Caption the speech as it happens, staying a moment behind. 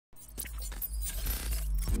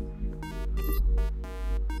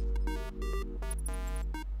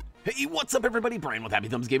Hey, what's up everybody? Brian with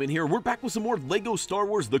HappyThumbsGaming here. We're back with some more LEGO Star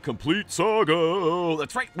Wars The Complete Saga.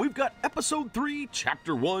 That's right, we've got Episode 3,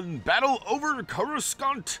 Chapter 1, Battle over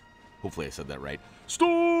Coruscant. Hopefully I said that right.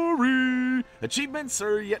 Story! Achievements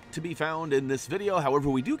are yet to be found in this video,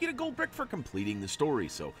 however we do get a gold brick for completing the story,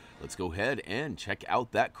 so let's go ahead and check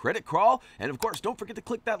out that credit crawl. And of course, don't forget to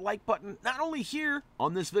click that like button, not only here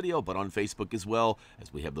on this video, but on Facebook as well,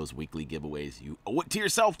 as we have those weekly giveaways you owe it to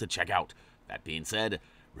yourself to check out. That being said,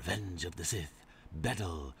 Revenge of the Sith,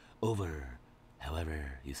 battle over,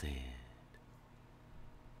 however you say it.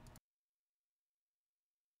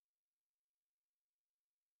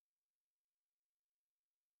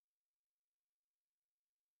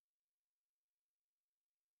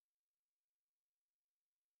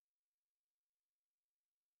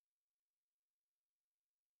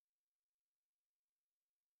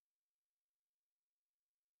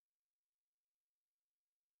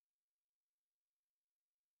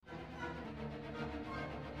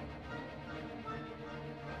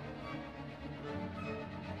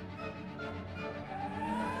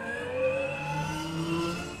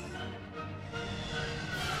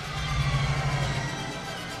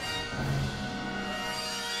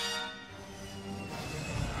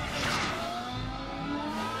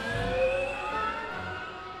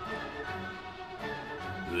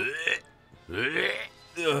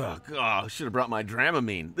 Ugh, I should have brought my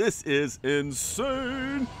Dramamine. This is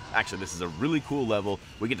insane. Actually, this is a really cool level.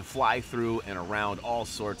 We get to fly through and around all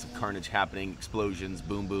sorts of carnage happening, explosions,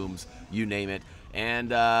 boom booms, you name it. And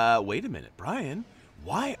wait a minute, Brian,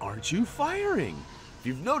 why aren't you firing? If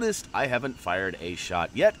you've noticed, I haven't fired a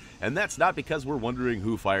shot yet, and that's not because we're wondering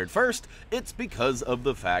who fired first. It's because of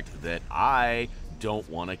the fact that I don't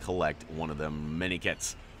want to collect one of them mini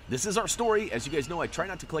kits. This is our story. As you guys know, I try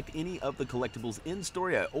not to collect any of the collectibles in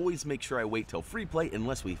story. I always make sure I wait till free play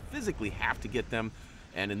unless we physically have to get them.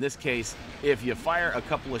 And in this case, if you fire a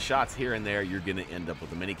couple of shots here and there, you're going to end up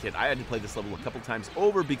with a mini kit. I had to play this level a couple times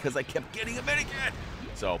over because I kept getting a mini kit.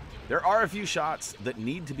 So there are a few shots that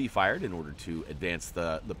need to be fired in order to advance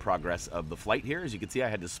the progress of the flight here. As you can see, I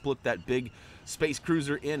had to split that big space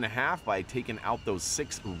cruiser in half by taking out those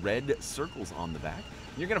 6 red circles on the back.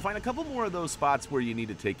 You're going to find a couple more of those spots where you need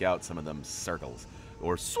to take out some of them circles,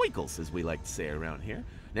 or swikles as we like to say around here.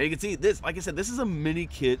 Now you can see this, like I said, this is a mini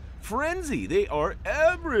kit frenzy. They are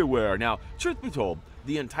everywhere. Now, truth be told,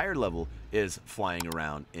 the entire level is flying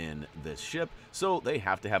around in this ship, so they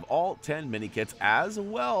have to have all 10 mini kits as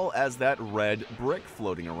well as that red brick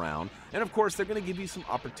floating around. And of course, they're going to give you some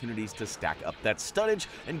opportunities to stack up that studdage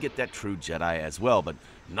and get that true Jedi as well, but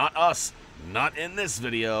not us, not in this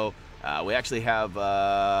video. We actually have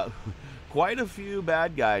quite a few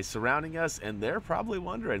bad guys surrounding us, and they're probably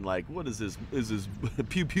wondering, like, what is this? Is this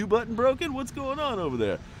pew pew button broken? What's going on over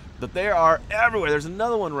there? But they are everywhere. There's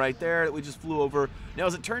another one right there that we just flew over. Now,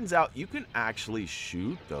 as it turns out, you can actually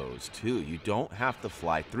shoot those too. You don't have to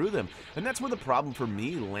fly through them. And that's where the problem for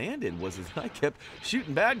me landed, was that I kept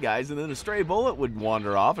shooting bad guys, and then a stray bullet would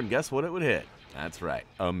wander off, and guess what it would hit? That's right,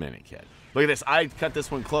 a mini kit. Look at this, I cut this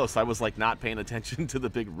one close. I was like not paying attention to the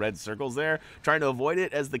big red circles there, trying to avoid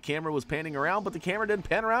it as the camera was panning around, but the camera didn't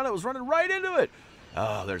pan around, it was running right into it.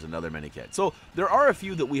 Oh, there's another mini kit. So there are a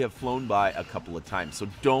few that we have flown by a couple of times, so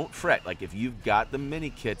don't fret. Like if you've got the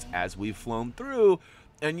mini kits as we've flown through,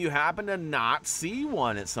 and you happen to not see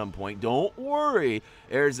one at some point, don't worry.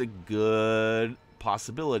 There's a good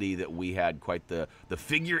possibility that we had quite the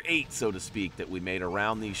figure 8, so to speak, that we made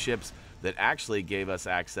around these ships that actually gave us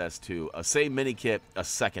access to a same mini kit a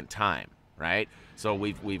second time, right? So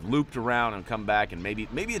we've looped around and come back, and maybe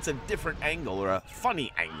it's a different angle, or a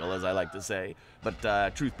funny angle, as I like to say.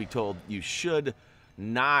 But truth be told, you should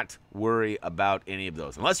not worry about any of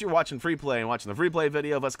those. Unless you're watching free play and watching the free play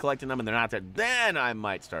video of us collecting them and they're not there, then I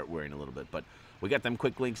might start worrying a little bit. But we got them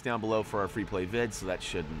quick links down below for our free play vids, so that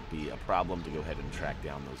shouldn't be a problem to go ahead and track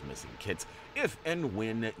down those missing kits if and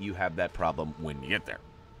when you have that problem when you get there.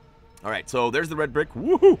 All right, so there's the red brick.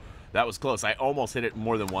 Woohoo! That was close. I almost hit it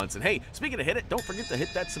more than once. And hey, speaking of hit it, don't forget to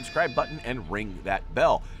hit that subscribe button and ring that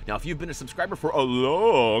bell. Now, if you've been a subscriber for a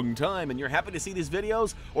long time and you're happy to see these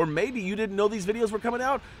videos, or maybe you didn't know these videos were coming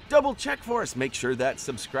out, double check for us. Make sure that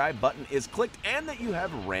subscribe button is clicked and that you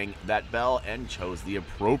have rang that bell and chose the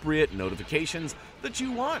appropriate notifications that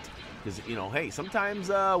you want. Because, you know, hey, sometimes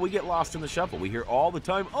we get lost in the shuffle. We hear all the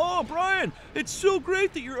time, oh, Brian, it's so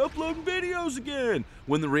great that you're uploading videos again.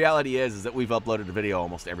 When the reality is that we've uploaded a video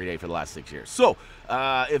almost every day for the last 6 years. So,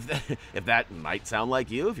 if that might sound like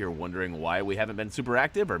you, if you're wondering why we haven't been super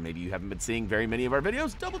active, or maybe you haven't been seeing very many of our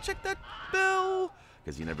videos, double check that bell,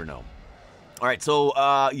 because you never know. All right, so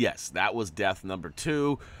yes, that was death number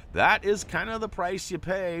 2. That is kind of the price you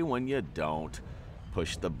pay when you don't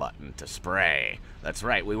push the button to spray. That's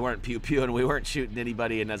right, we weren't pew-pew and we weren't shooting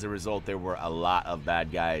anybody, and as a result, there were a lot of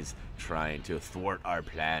bad guys trying to thwart our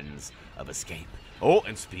plans of escape. Oh,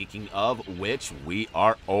 and speaking of which, we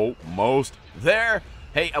are almost there.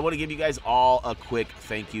 Hey, I want to give you guys all a quick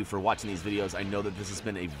thank you for watching these videos. I know that this has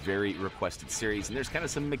been a very requested series, and there's kind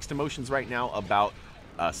of some mixed emotions right now about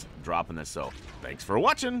us dropping this, so thanks for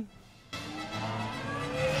watching.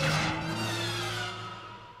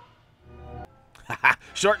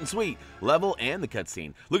 Short and sweet, level and the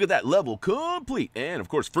cutscene. Look at that, level complete, and of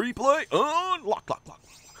course free play unlock.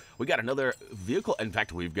 We got another vehicle. In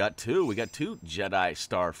fact, we've got 2. We got 2 Jedi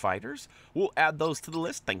Starfighters. We'll add those to the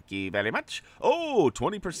list. Thank you very much. Oh,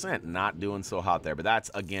 20%. Not doing so hot there. But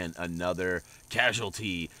that's, again, another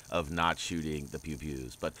casualty of not shooting the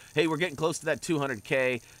pew-pews. But, hey, we're getting close to that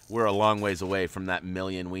 200K. We're a long ways away from that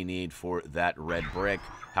million we need for that red brick.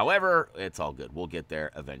 However, it's all good. We'll get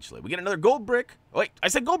there eventually. We get another gold brick. Oh, wait, I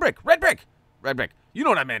said gold brick. Red brick. Red brick. You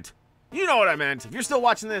know what I meant. You know what I meant. If you're still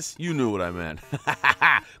watching this, you knew what I meant.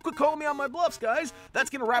 Quit calling me on my bluffs, guys. That's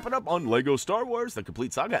going to wrap it up on LEGO Star Wars, The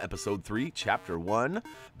Complete Saga, Episode 3, Chapter 1,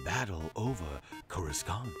 Battle over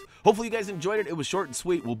Coruscant. Hopefully you guys enjoyed it. It was short and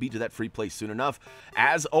sweet. We'll be to that free play soon enough.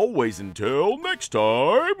 As always, until next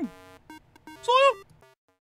time, see ya.